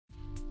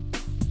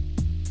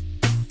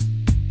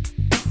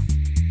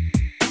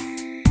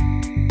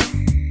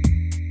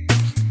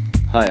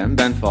Hi, I'm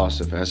Ben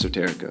Foster for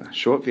Esoterica, a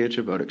short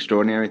feature about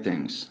extraordinary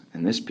things,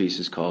 and this piece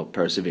is called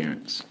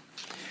Perseverance.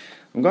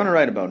 I'm going to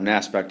write about an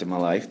aspect of my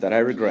life that I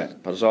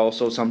regret, but it's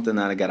also something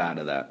that I got out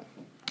of that.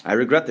 I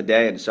regret the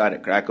day I decided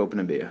to crack open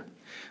a beer.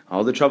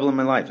 All the trouble in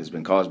my life has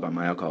been caused by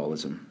my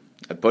alcoholism.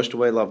 I pushed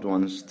away loved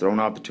ones,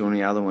 thrown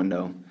opportunity out the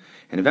window,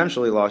 and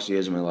eventually lost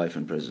years of my life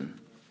in prison.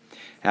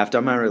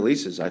 After my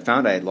releases, I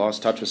found I had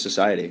lost touch with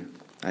society.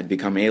 I'd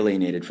become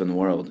alienated from the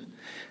world.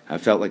 I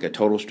felt like a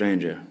total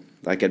stranger,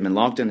 like I'd been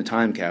locked in a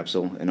time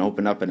capsule and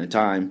opened up in a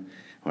time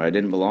where I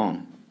didn't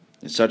belong.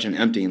 It's such an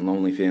empty and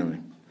lonely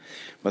feeling.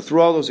 But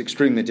through all those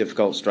extremely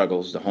difficult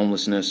struggles, the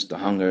homelessness, the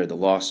hunger, the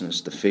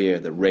lostness, the fear,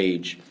 the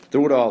rage,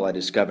 through it all I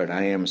discovered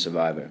I am a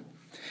survivor.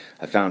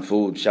 I found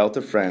food,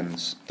 shelter,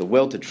 friends, the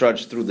will to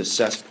trudge through the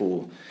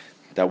cesspool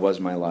that was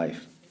my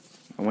life.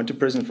 I went to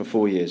prison for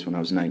 4 years when I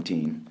was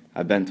 19.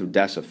 I've been through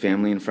deaths of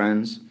family and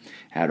friends,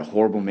 had a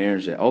horrible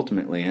marriage that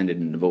ultimately ended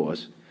in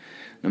divorce.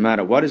 No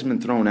matter what has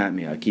been thrown at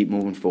me, I keep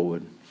moving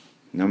forward.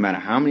 No matter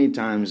how many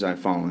times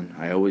I've fallen,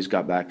 I always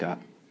got back up.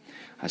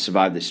 I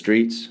survived the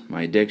streets,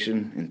 my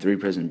addiction, and 3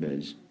 prison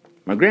bids.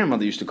 My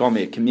grandmother used to call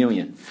me a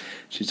chameleon.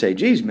 She'd say,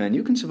 "Geez, man,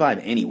 you can survive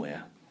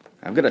anywhere."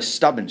 I've got a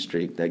stubborn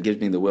streak that gives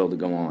me the will to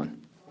go on.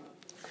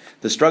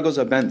 The struggles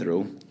I've been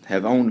through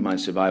have honed my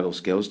survival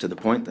skills to the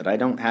point that I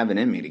don't have it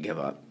in me to give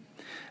up.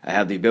 I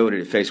have the ability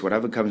to face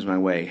whatever comes my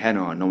way head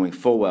on, knowing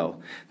full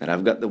well that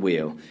I've got the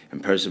wheel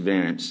and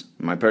perseverance.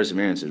 My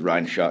perseverance is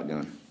riding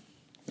shotgun.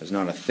 There's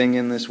not a thing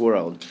in this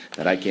world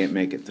that I can't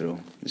make it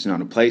through. There's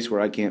not a place where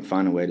I can't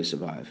find a way to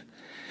survive.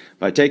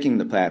 By taking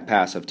the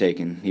paths I've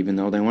taken, even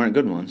though they weren't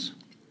good ones,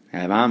 I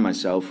have armed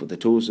myself with the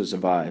tools to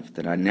survive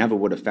that I never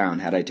would have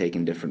found had I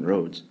taken different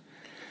roads.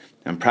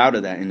 I'm proud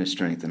of that inner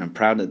strength, and I'm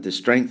proud that the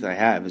strength I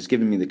have has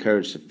given me the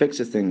courage to fix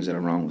the things that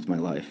are wrong with my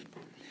life.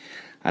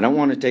 I don't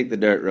want to take the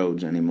dirt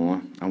roads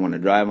anymore. I want to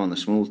drive on the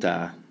smooth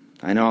tire.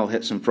 I know I'll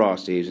hit some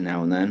frost heaves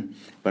now and then,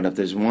 but if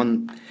there's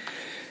one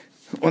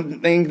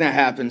thing that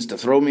happens to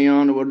throw me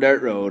onto a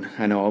dirt road,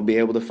 I know I'll be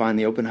able to find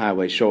the open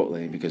highway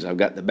shortly because I've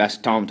got the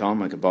best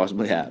tom-tom I could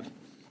possibly have.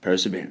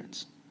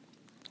 Perseverance.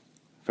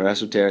 For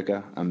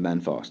Esoterica, I'm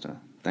Ben Foster.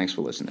 Thanks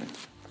for listening.